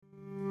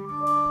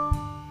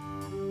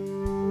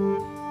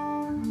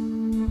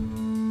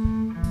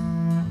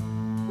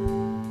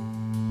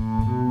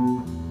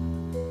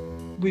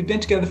we've been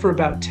together for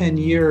about 10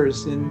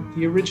 years, and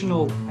the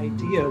original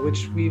idea,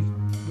 which we've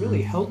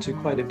really held to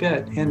quite a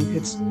bit, and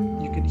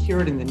you can hear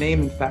it in the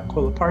name, in fact,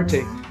 Colla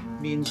Parte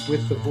means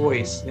with the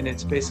voice, and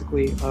it's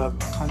basically a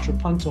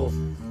contrapuntal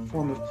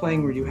form of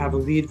playing where you have a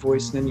lead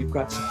voice and then you've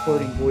got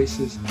supporting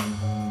voices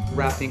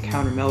wrapping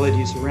counter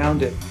melodies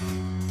around it.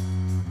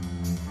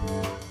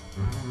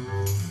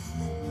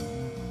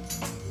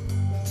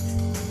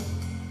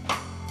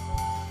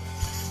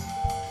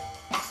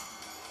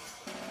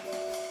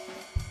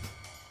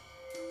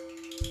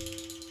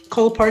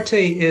 Colla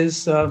Parte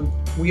is,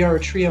 we are a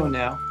trio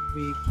now.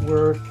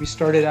 We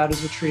started out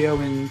as a trio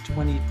in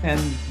 2010,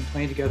 been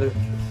playing together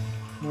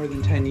more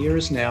than 10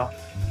 years now.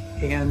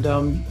 And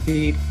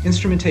the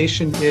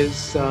instrumentation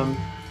is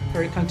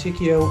Perry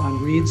Conticchio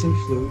on reeds and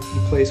flute.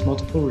 He plays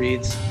multiple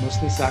reeds,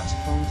 mostly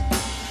saxophones.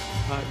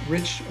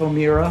 Rich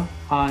O'Meara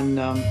on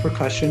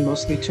percussion,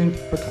 mostly tuned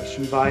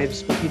percussion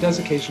vibes, but he does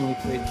occasionally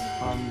play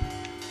a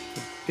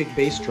big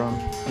bass drum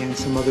and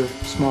some other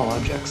small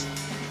objects.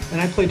 And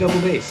I play double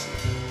bass.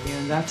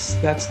 And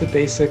that's the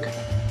basic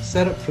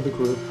setup for the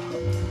group.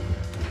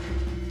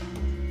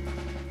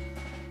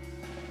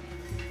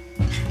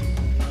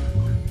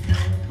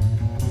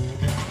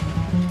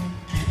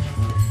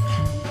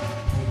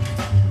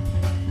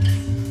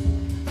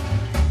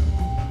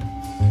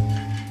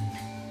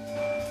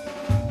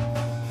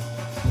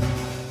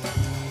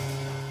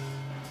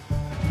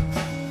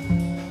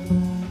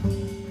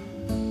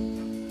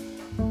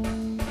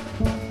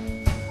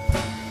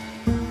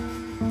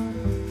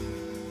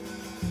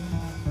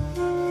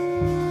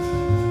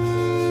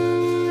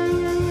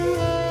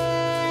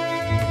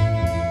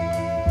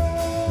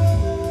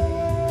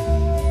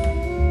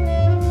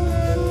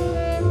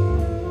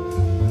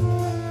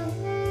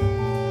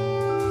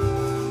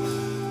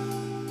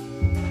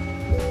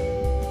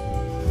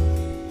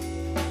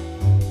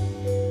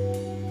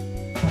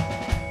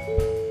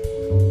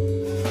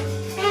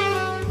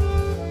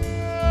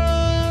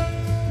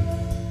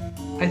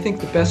 I think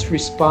the best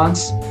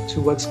response to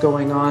what's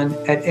going on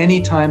at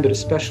any time, but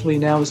especially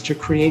now, is to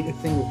create a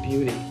thing of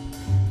beauty.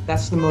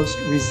 That's the most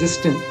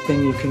resistant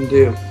thing you can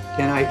do.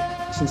 And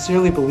I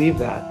sincerely believe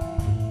that.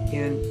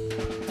 And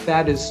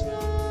that is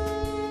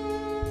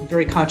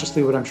very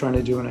consciously what I'm trying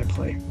to do when I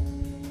play.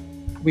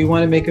 We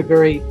want to make a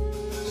very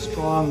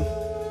strong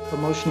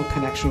emotional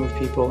connection with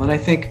people. And I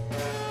think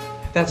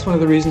that's one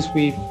of the reasons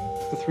the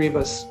three of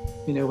us,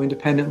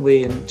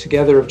 independently and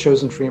together have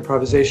chosen free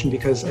improvisation,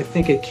 because I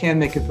think it can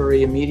make a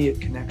very immediate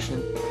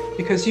connection.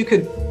 Because you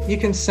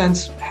can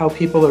sense how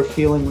people are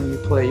feeling when you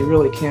play. You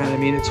really can. I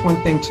mean, it's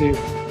one thing to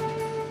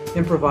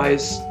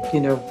improvise,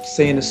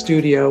 say in a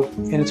studio,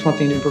 and it's one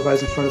thing to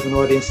improvise in front of an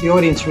audience. The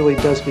audience really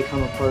does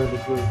become a part of the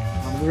group.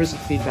 There is a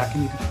feedback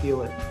and you can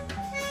feel it.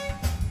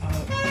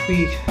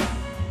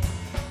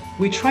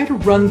 We try to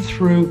run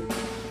through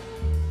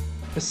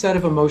a set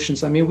of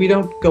emotions. I mean, we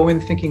don't go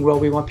in thinking, well,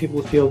 we want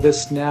people to feel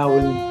this now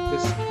and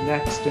this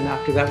next, and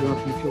after that we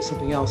want them to feel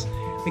something else.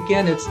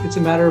 Again, it's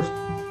a matter of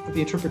the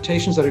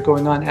interpretations that are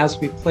going on as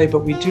we play,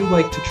 but we do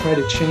like to try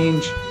to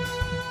change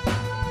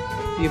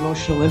the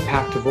emotional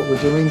impact of what we're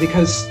doing,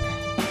 because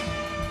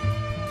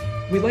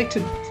we like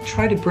to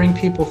try to bring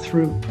people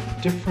through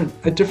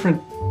a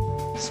different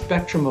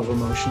spectrum of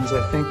emotions,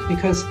 I think,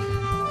 because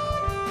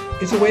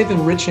it's a way of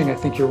enriching, I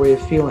think, your way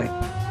of feeling.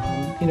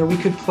 We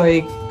could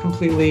play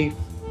completely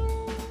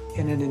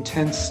in an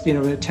intense,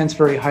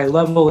 very high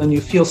level, and you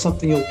feel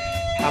something, you'll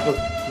have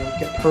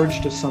get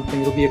purged of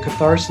something, it'll be a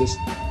catharsis.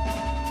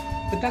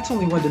 But that's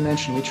only one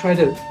dimension. We try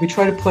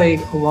to play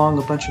along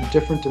a bunch of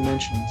different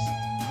dimensions.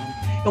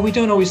 And we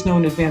don't always know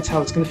in advance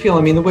how it's going to feel.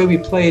 I mean, the way we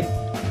played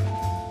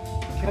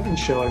Kevin's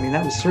show, I mean,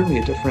 that was certainly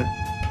a different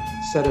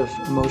set of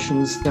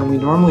emotions than we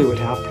normally would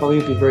have. Probably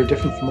would be very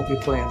different from what we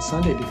play on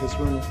Sunday, because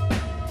we're in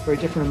a very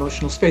different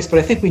emotional space. But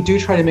I think we do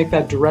try to make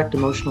that direct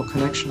emotional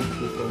connection with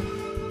people,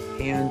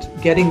 and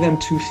getting them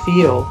to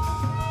feel,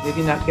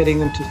 maybe not getting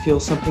them to feel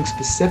something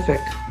specific,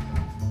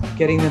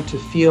 getting them to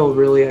feel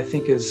really, I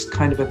think, is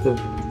kind of at the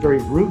very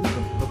root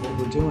of what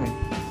we're doing.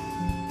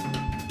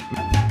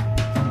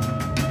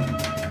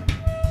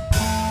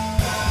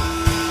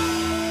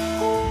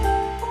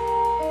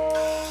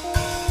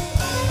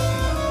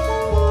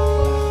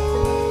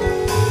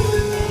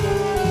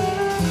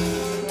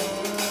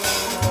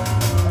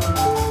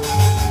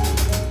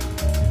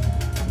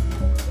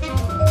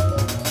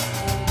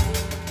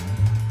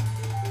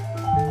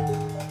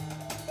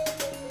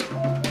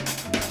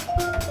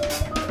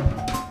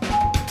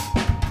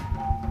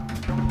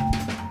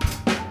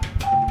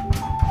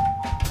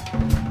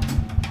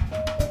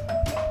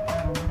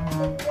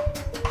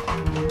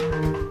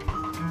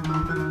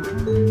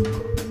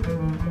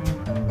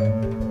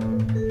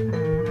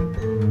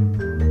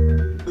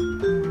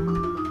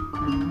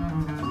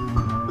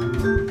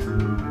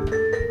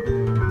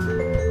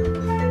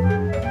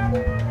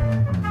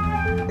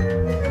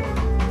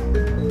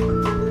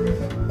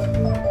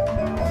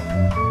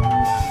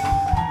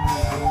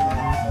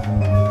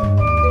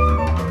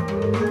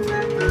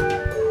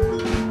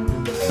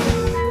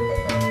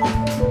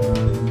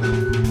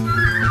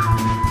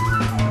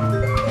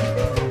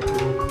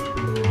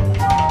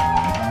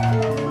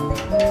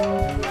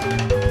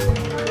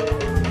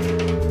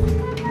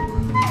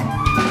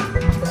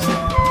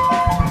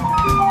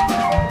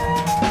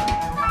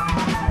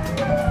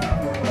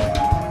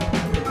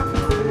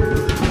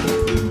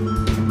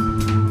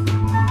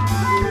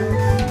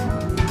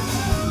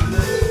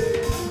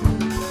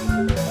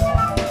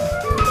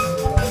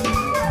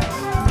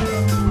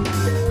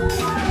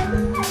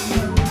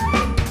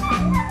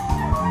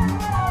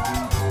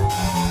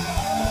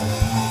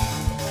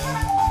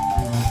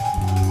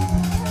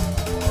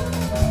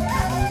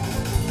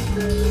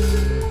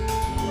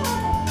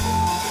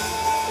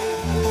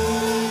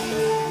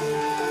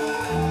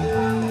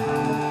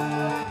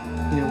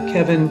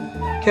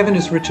 Kevin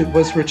is Richard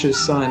was Rich's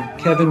son.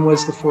 Kevin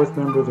was the fourth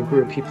member of the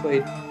group. He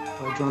played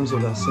drums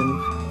with us, and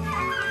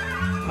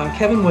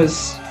Kevin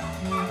was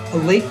a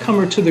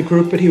latecomer to the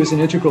group, but he was an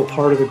integral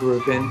part of the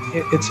group. And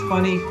it's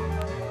funny,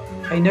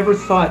 I never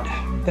thought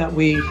that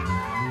we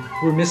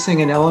were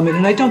missing an element,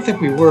 and I don't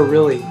think we were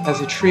really as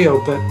a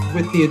trio, but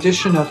with the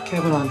addition of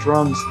Kevin on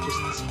drums, just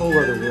this whole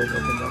other world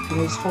opened up.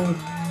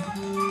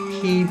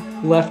 He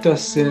left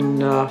us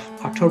in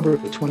October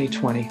of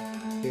 2020.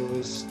 It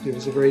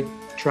was a very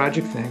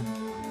tragic thing,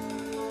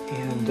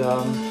 and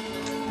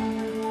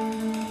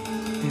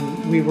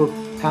we were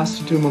asked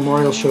to do a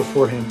memorial show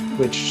for him,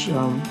 which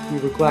we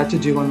were glad to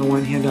do on the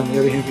one hand. On the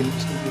other hand, it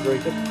was going to be very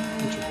difficult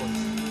for each of us.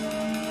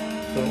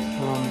 But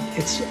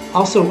it's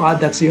also odd,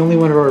 that's the only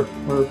one of our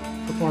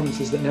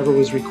performances that never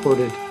was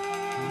recorded.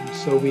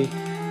 So we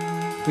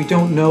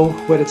don't know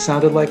what it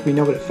sounded like. We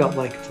know what it felt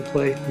like to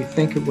play. We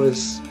think it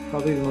was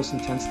probably the most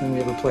intense thing we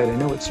ever played. I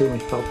know it certainly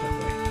felt that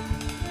way.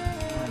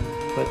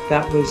 But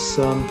that was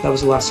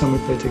the last time we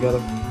played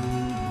together.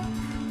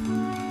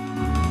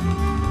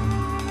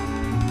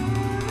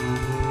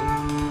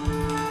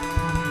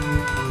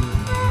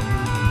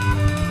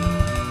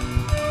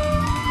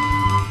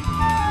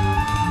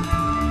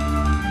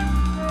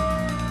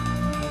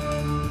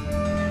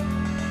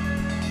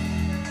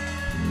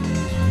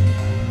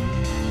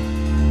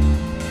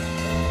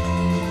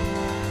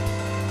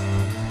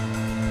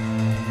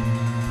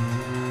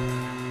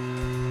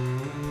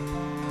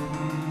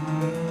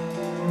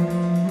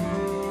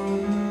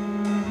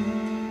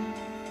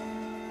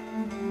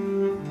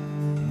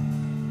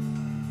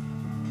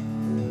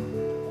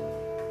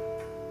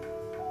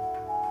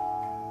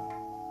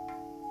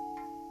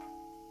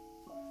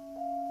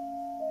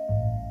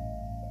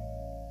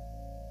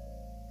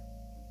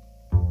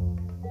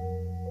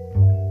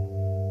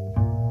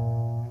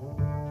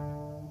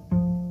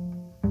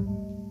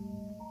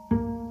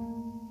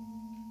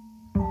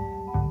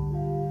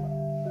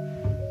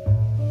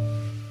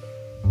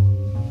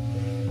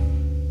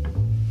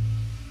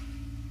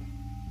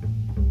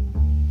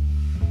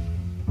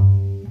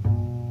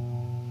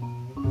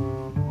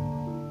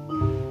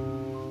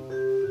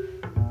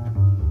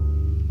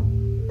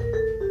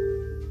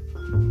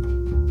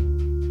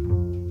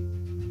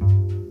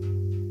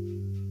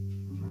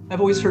 I've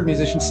always heard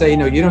musicians say,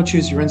 you don't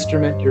choose your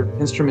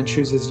instrument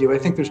chooses you. I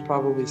think there's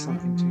probably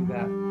something to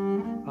that.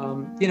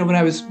 When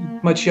I was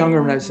much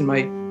younger, when I was in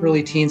my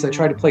early teens, I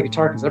tried to play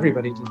guitar because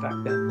everybody did back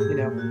then,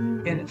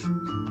 and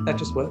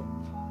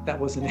that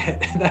wasn't it.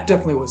 That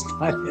definitely was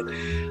not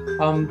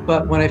it.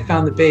 But when I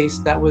found the bass,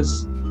 that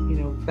was,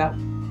 that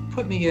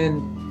put me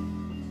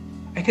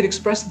in, I could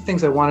express the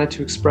things I wanted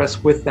to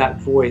express with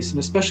that voice, and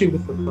especially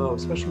with the bow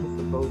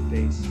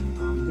bass.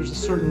 There's a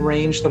certain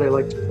range that I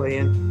like to play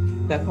in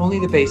that only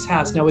the bass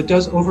has. Now, it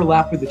does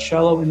overlap with the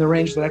cello in the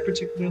range that I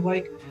particularly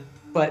like,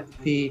 but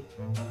the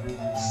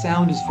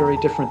sound is very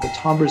different. The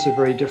timbres are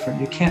very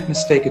different. You can't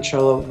mistake a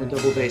cello and a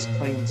double bass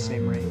playing in the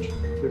same range.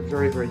 They're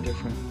very, very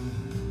different.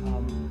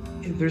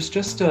 There's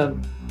just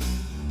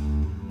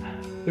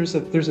there's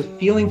a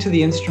feeling to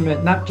the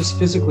instrument, not just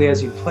physically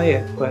as you play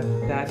it, but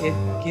that it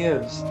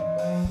gives,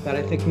 that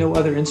I think no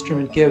other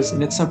instrument gives,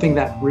 and it's something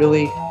that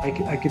really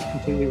I could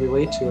completely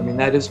relate to. I mean,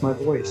 that is my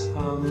voice.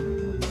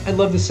 I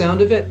love the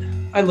sound of it.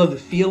 I love the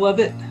feel of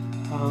it.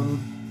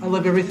 I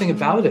love everything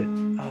about it.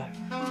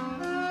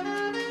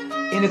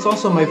 And it's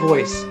also my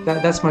voice.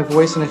 That's my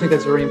voice, and I think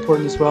that's very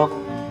important as well.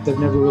 I've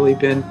never really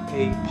been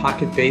a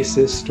pocket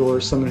bassist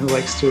or someone who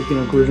likes to,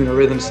 groove in a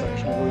rhythm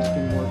section. I've always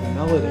been more of a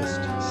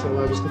melodist. So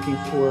I was looking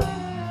for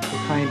a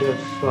kind of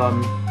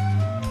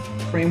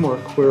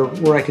framework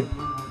where I could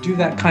do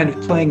that kind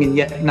of playing and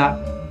yet not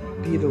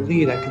be the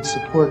lead. I could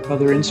support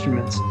other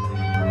instruments.